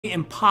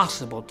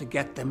Impossible to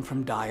get them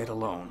from diet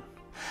alone.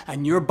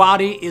 And your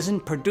body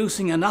isn't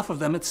producing enough of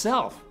them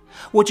itself,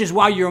 which is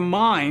why your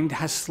mind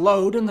has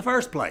slowed in the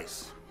first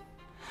place.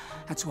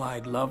 That's why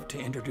I'd love to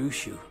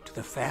introduce you to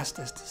the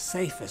fastest,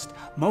 safest,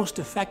 most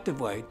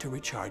effective way to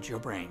recharge your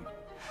brain,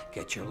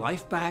 get your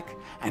life back,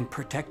 and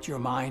protect your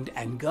mind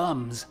and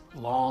gums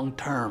long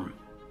term.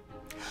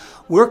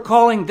 We're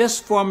calling this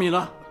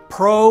formula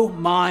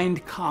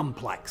ProMind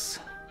Complex.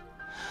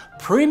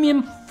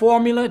 Premium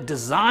formula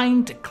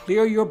designed to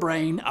clear your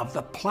brain of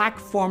the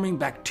plaque-forming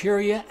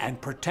bacteria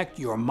and protect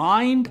your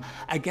mind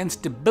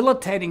against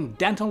debilitating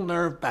dental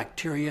nerve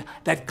bacteria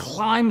that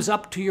climbs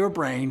up to your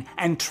brain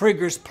and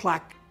triggers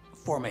plaque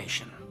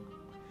formation.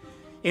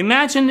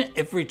 Imagine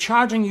if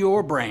recharging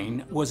your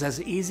brain was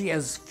as easy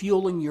as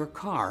fueling your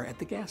car at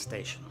the gas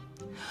station.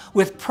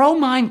 With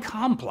ProMind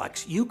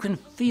Complex, you can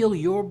feel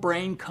your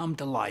brain come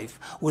to life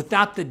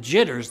without the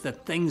jitters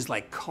that things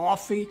like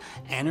coffee,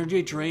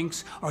 energy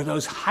drinks, or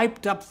those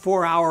hyped up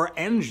 4-hour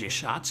energy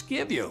shots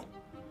give you.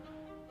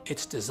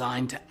 It's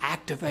designed to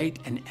activate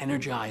and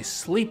energize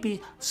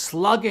sleepy,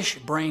 sluggish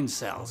brain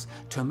cells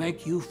to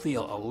make you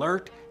feel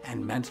alert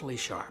and mentally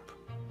sharp.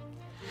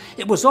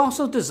 It was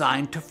also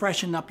designed to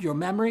freshen up your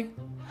memory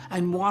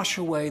and wash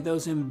away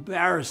those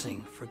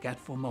embarrassing,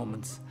 forgetful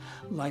moments,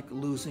 like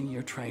losing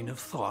your train of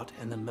thought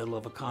in the middle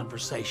of a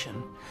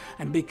conversation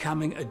and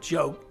becoming a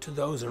joke to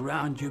those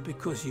around you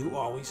because you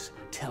always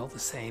tell the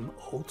same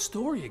old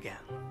story again.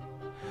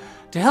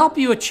 To help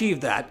you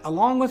achieve that,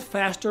 along with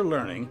faster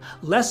learning,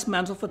 less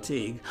mental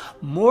fatigue,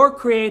 more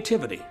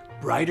creativity,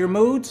 brighter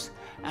moods,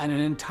 and an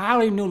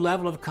entirely new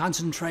level of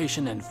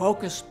concentration and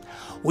focus,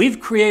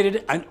 we've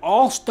created an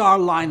all-star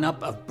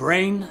lineup of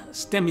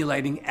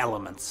brain-stimulating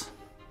elements.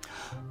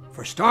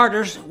 For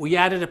starters, we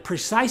added a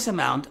precise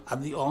amount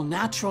of the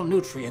all-natural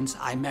nutrients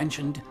I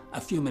mentioned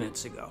a few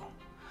minutes ago.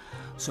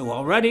 So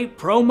already,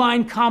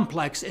 ProMind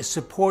Complex is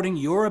supporting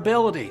your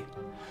ability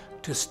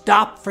to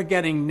stop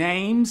forgetting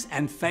names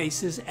and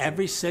faces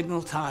every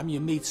single time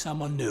you meet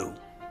someone new.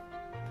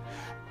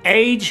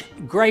 Age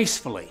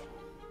gracefully.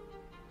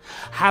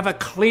 Have a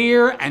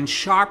clear and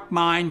sharp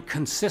mind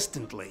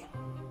consistently.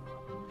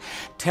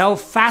 Tell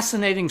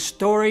fascinating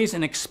stories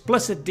in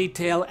explicit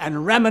detail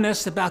and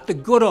reminisce about the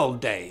good old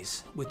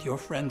days with your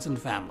friends and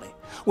family,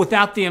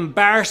 without the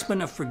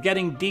embarrassment of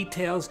forgetting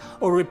details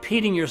or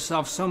repeating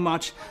yourself so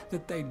much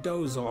that they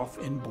doze off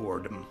in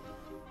boredom.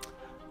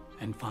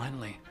 And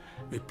finally,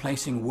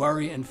 replacing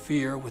worry and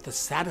fear with a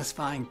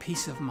satisfying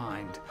peace of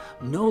mind,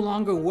 no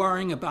longer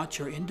worrying about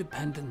your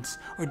independence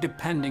or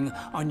depending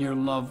on your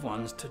loved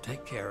ones to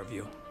take care of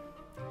you.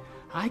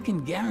 I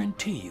can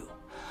guarantee you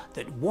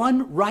that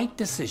one right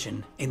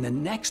decision in the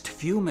next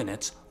few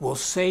minutes will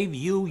save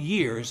you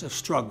years of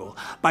struggle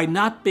by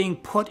not being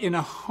put in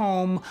a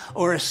home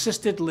or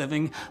assisted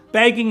living,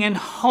 begging and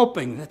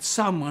hoping that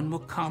someone will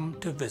come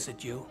to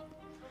visit you.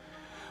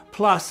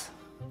 Plus,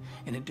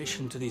 in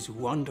addition to these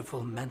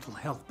wonderful mental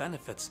health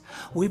benefits,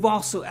 we've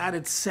also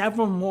added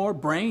several more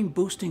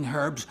brain-boosting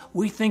herbs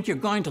we think you're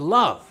going to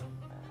love.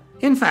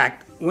 In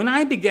fact, when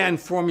I began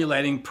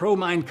formulating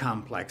ProMind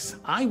Complex,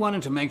 I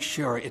wanted to make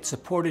sure it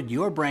supported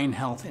your brain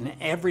health in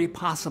every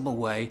possible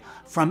way,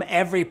 from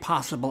every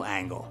possible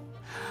angle.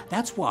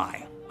 That's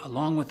why,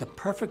 along with the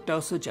perfect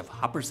dosage of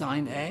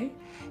huperzine A,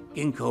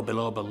 ginkgo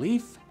biloba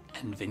leaf,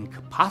 and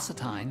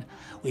vincapacityne,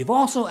 we've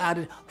also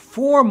added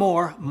 4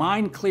 more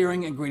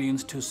mind-clearing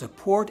ingredients to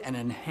support and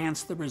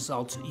enhance the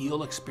results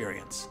you'll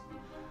experience,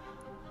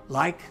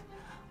 like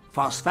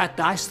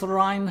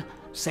phosphatidylserine,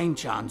 St.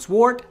 John's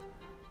wort,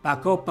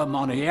 Bacopa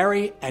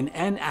monnieri, and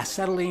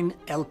N-acetylene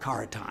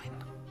L-carnitine.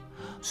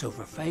 So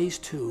for phase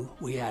 2,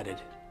 we added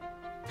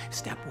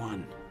step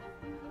 1,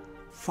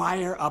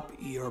 fire up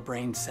your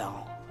brain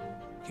cell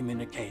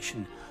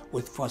communication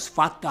with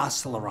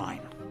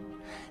phosphatidylserine.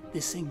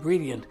 This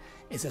ingredient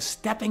is a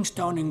stepping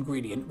stone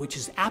ingredient which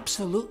is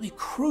absolutely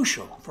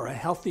crucial for a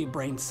healthy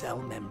brain cell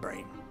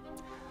membrane.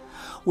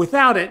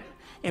 Without it,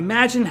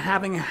 imagine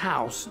having a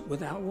house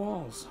without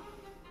walls.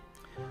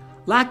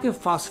 Lack of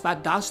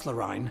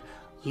phosphatidylserine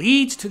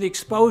leads to the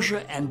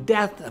exposure and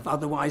death of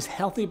otherwise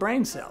healthy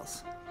brain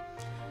cells.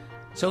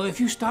 So if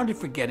you started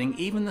forgetting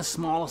even the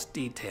smallest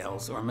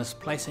details or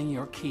misplacing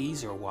your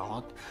keys or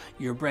wallet,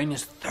 your brain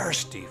is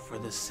thirsty for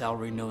this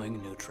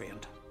cell-renewing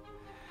nutrient.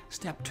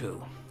 Step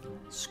 2,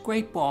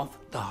 scrape off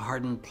the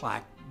hardened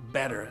plaque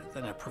better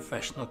than a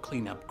professional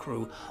cleanup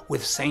crew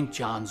with St.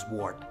 John's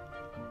wort.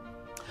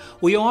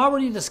 We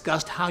already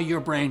discussed how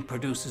your brain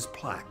produces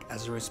plaque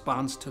as a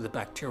response to the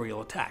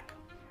bacterial attack.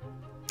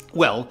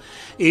 Well,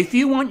 if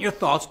you want your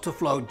thoughts to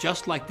flow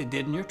just like they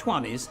did in your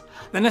 20s,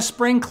 then a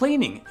spring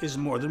cleaning is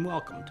more than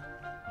welcomed.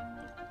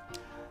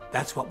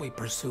 That's what we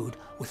pursued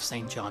with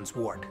St. John's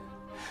wort.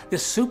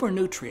 This super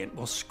nutrient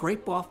will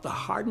scrape off the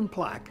hardened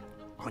plaque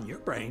on your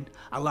brain,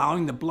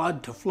 allowing the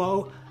blood to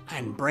flow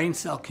and brain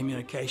cell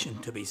communication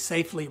to be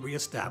safely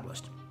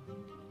reestablished.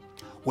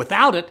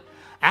 Without it,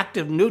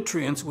 active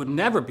nutrients would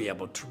never be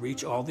able to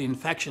reach all the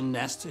infection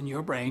nests in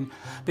your brain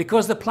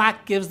because the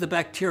plaque gives the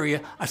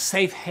bacteria a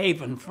safe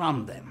haven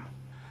from them.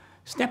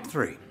 Step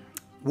 3.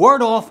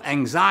 Ward off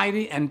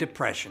anxiety and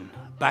depression.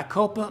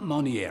 Bacopa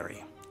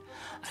monnieri,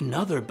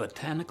 another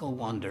botanical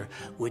wonder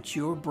which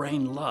your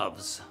brain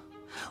loves,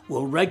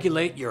 will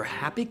regulate your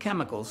happy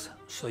chemicals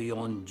so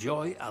you'll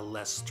enjoy a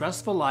less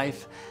stressful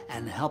life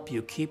and help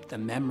you keep the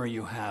memory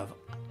you have.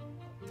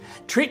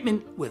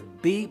 Treatment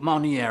with B.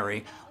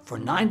 monnieri for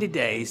 90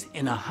 days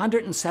in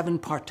 107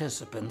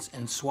 participants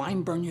in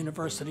Swinburne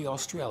University,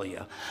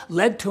 Australia,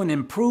 led to an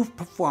improved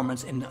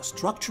performance in a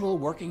structural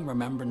working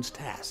remembrance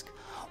task,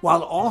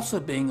 while also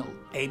being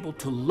able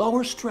to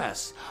lower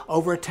stress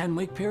over a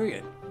 10-week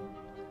period.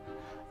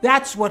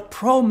 That's what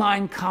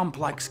ProMind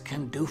Complex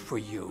can do for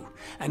you,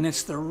 and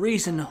it's the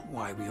reason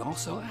why we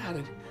also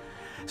added.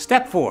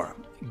 Step 4.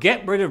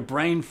 Get rid of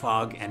brain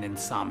fog and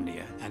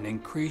insomnia and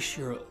increase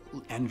your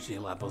energy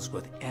levels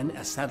with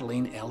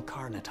N-acetylene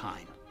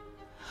L-carnitine.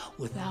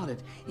 Without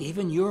it,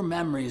 even your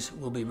memories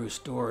will be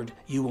restored.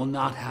 You will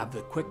not have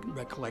the quick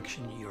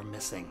recollection you're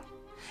missing.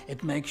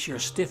 It makes your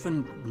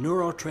stiffened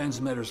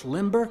neurotransmitters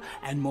limber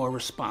and more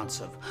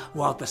responsive,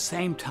 while at the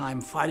same time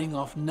fighting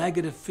off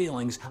negative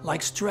feelings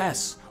like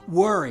stress,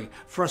 worry,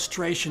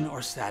 frustration,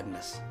 or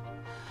sadness.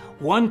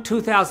 One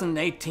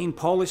 2018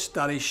 Polish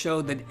study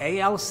showed that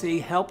ALC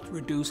helped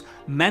reduce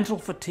mental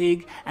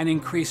fatigue and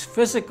increase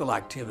physical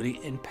activity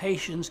in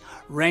patients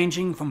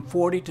ranging from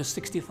 40 to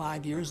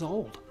 65 years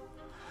old.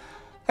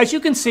 As you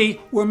can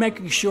see, we're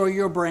making sure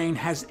your brain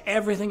has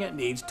everything it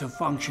needs to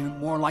function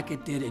more like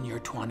it did in your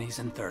 20s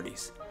and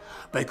 30s.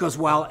 Because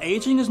while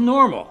aging is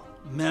normal,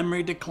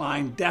 memory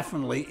decline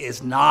definitely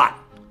is not.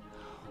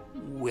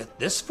 With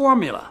this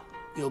formula,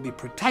 you'll be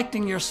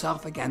protecting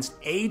yourself against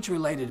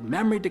age-related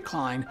memory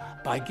decline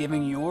by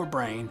giving your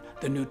brain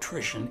the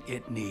nutrition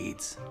it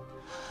needs.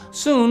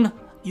 Soon,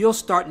 you'll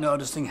start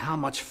noticing how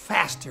much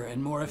faster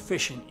and more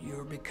efficient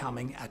you're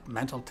becoming at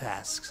mental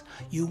tasks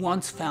you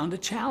once found a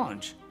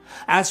challenge,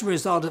 as a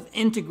result of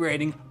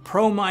integrating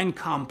ProMind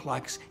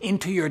Complex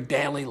into your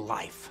daily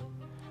life.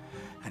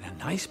 And a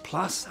nice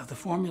plus of the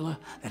formula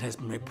that has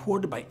been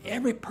reported by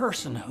every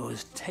person who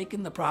has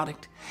taken the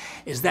product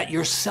is that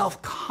your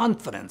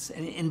self-confidence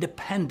and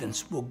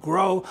independence will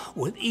grow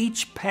with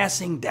each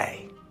passing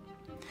day.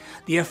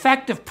 The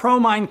effect of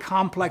ProMind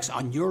Complex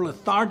on your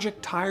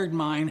lethargic, tired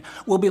mind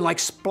will be like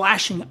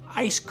splashing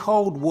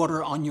ice-cold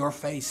water on your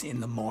face in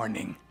the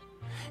morning.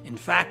 In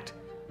fact,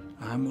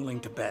 I'm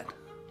willing to bet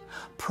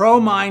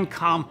ProMind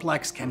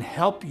Complex can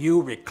help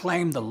you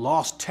reclaim the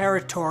lost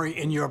territory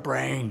in your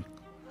brain.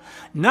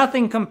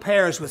 Nothing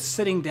compares with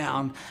sitting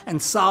down and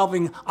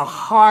solving a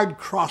hard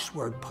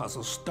crossword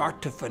puzzle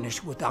start to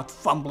finish without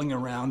fumbling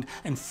around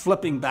and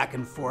flipping back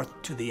and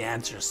forth to the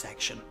answer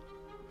section.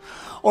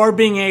 Or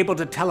being able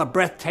to tell a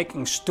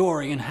breathtaking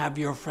story and have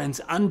your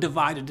friend's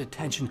undivided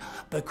attention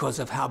because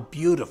of how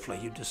beautifully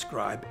you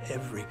describe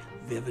every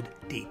vivid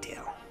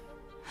detail.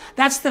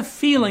 That's the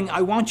feeling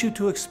I want you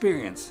to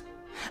experience.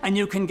 And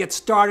you can get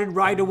started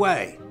right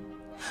away.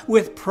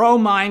 With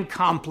ProMind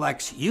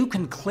Complex, you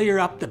can clear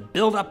up the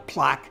build-up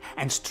plaque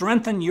and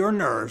strengthen your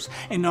nerves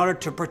in order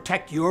to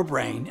protect your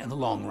brain in the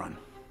long run.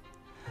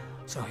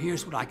 So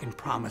here's what I can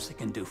promise it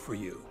can do for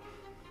you.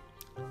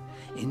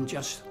 In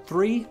just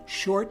 3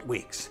 short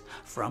weeks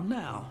from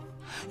now,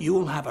 you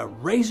will have a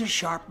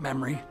razor-sharp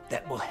memory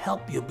that will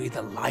help you be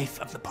the life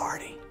of the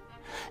party.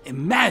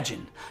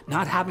 Imagine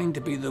not having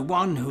to be the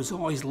one who's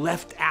always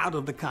left out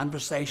of the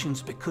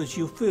conversations because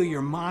you feel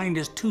your mind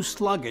is too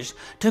sluggish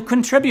to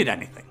contribute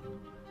anything.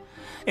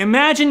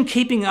 Imagine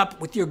keeping up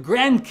with your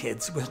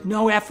grandkids with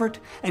no effort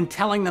and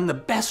telling them the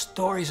best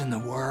stories in the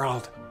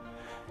world.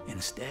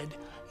 Instead,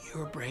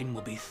 your brain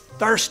will be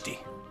thirsty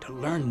to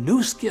learn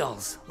new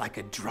skills like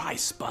a dry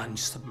sponge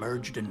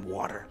submerged in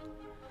water.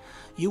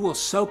 You will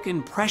soak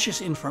in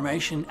precious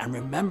information and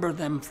remember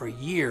them for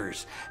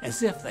years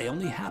as if they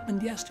only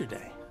happened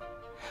yesterday.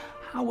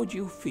 How would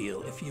you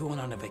feel if you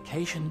went on a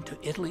vacation to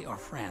Italy or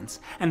France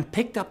and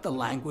picked up the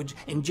language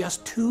in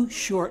just 2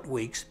 short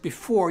weeks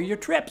before your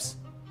trips?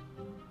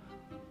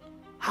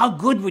 How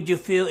good would you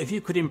feel if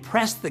you could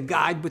impress the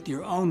guide with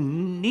your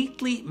own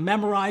neatly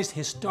memorized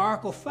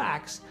historical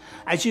facts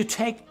as you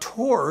take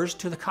tours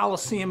to the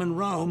Colosseum in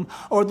Rome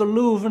or the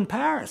Louvre in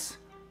Paris?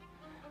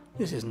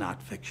 This is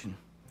not fiction,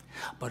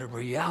 but a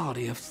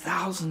reality of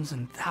thousands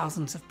and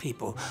thousands of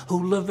people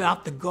who live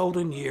out the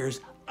golden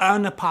years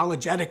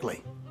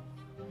unapologetically.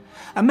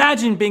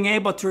 Imagine being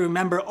able to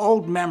remember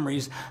old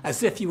memories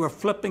as if you were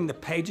flipping the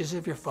pages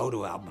of your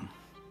photo album.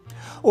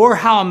 Or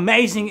how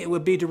amazing it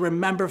would be to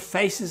remember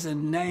faces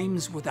and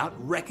names without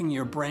wrecking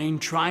your brain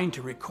trying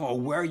to recall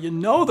where you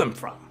know them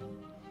from.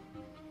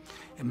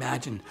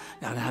 Imagine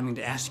not having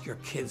to ask your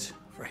kids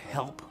for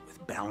help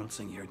with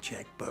balancing your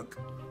checkbook.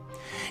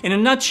 In a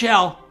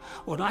nutshell,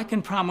 what I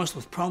can promise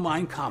with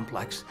ProMind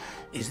Complex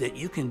is that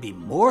you can be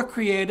more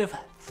creative,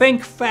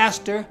 think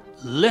faster,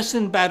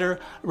 listen better,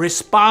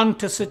 respond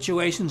to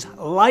situations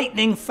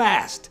lightning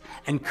fast,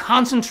 and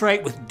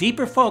concentrate with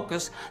deeper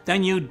focus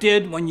than you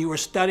did when you were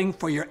studying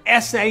for your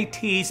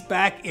SATs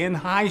back in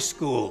high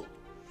school.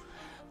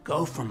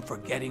 Go from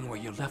forgetting where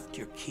you left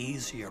your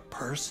keys or your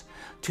purse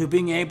to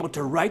being able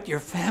to write your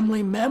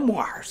family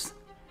memoirs.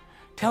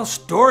 Tell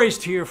stories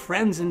to your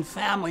friends and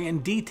family in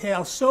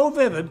detail so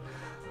vivid,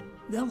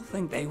 they'll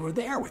think they were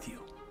there with you.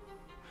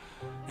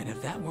 And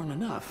if that weren't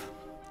enough,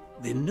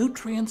 the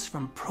nutrients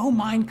from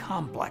ProMind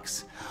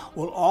Complex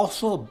will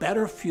also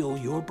better fuel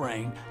your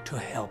brain to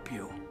help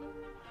you.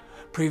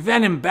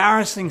 Prevent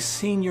embarrassing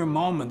senior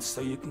moments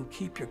so you can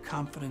keep your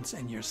confidence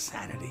and your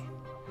sanity.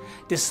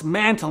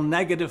 Dismantle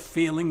negative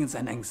feelings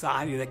and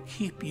anxiety that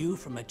keep you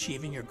from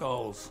achieving your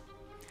goals.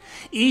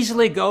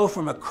 Easily go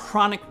from a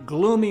chronic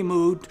gloomy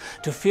mood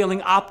to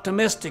feeling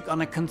optimistic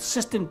on a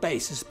consistent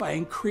basis by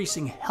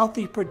increasing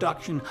healthy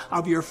production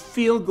of your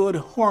feel-good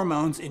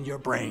hormones in your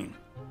brain.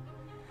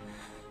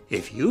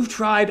 If you've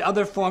tried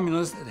other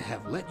formulas that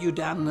have let you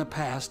down in the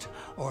past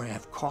or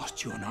have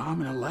cost you an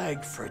arm and a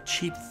leg for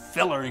cheap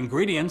filler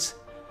ingredients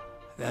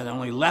that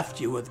only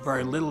left you with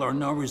very little or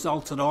no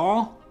results at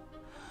all,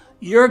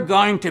 you're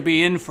going to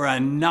be in for a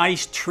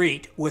nice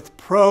treat with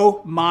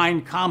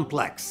ProMind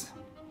Complex.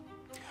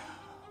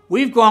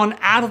 We've gone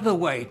out of the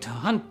way to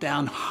hunt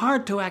down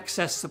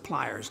hard-to-access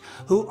suppliers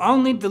who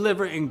only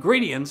deliver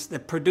ingredients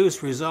that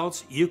produce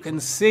results you can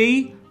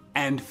see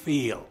and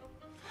feel.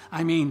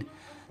 I mean,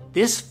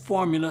 this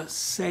formula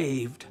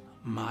saved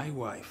my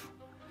wife.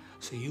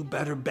 So you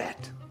better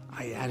bet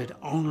I added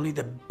only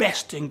the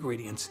best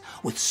ingredients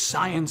with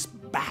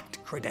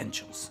science-backed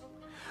credentials.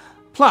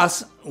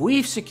 Plus,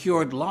 we've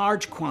secured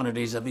large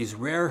quantities of these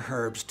rare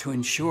herbs to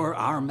ensure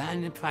our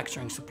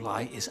manufacturing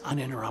supply is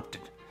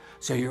uninterrupted.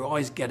 So you're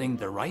always getting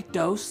the right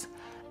dose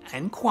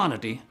and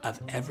quantity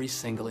of every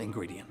single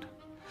ingredient.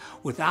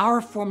 With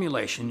our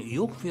formulation,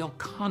 you'll feel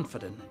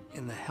confident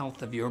in the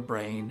health of your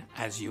brain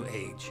as you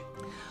age.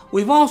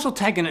 We've also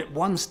taken it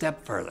one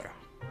step further.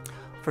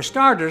 For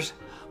starters,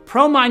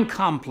 ProMind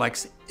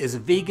Complex is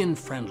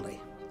vegan-friendly,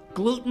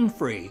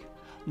 gluten-free,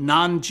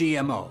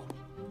 non-GMO,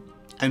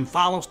 and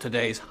follows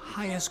today's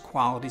highest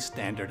quality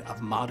standard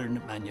of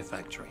modern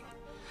manufacturing.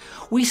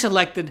 We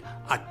selected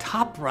a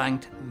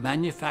top-ranked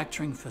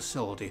manufacturing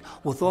facility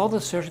with all the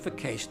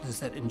certifications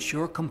that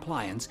ensure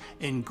compliance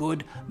in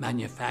good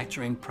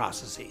manufacturing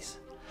processes.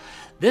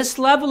 This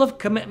level of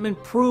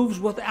commitment proves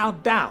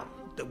without doubt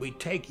that we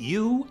take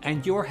you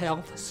and your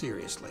health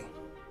seriously.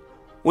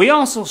 We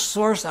also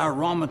source our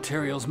raw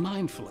materials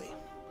mindfully.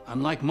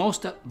 Unlike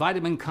most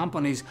vitamin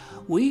companies,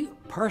 we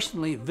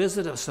personally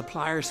visit a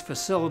supplier's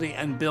facility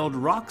and build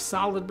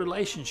rock-solid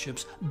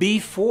relationships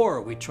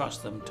before we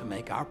trust them to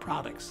make our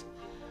products.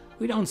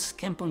 We don't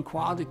skimp on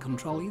quality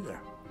control either.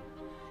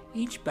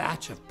 Each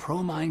batch of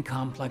ProMind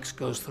Complex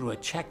goes through a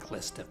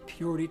checklist of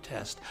purity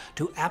tests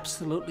to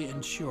absolutely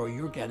ensure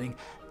you're getting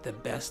the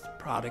best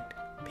product,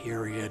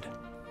 period.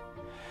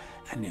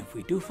 And if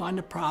we do find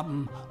a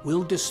problem,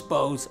 we'll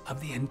dispose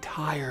of the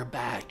entire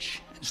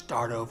batch and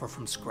start over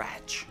from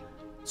scratch.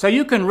 So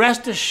you can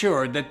rest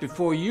assured that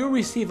before you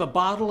receive a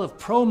bottle of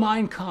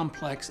ProMind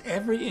Complex,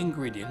 every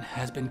ingredient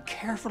has been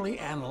carefully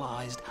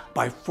analyzed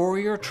by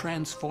Fourier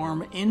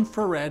Transform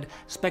infrared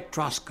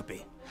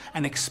spectroscopy,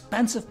 an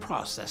expensive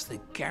process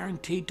that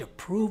guaranteed to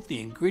prove the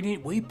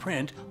ingredient we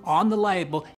print on the label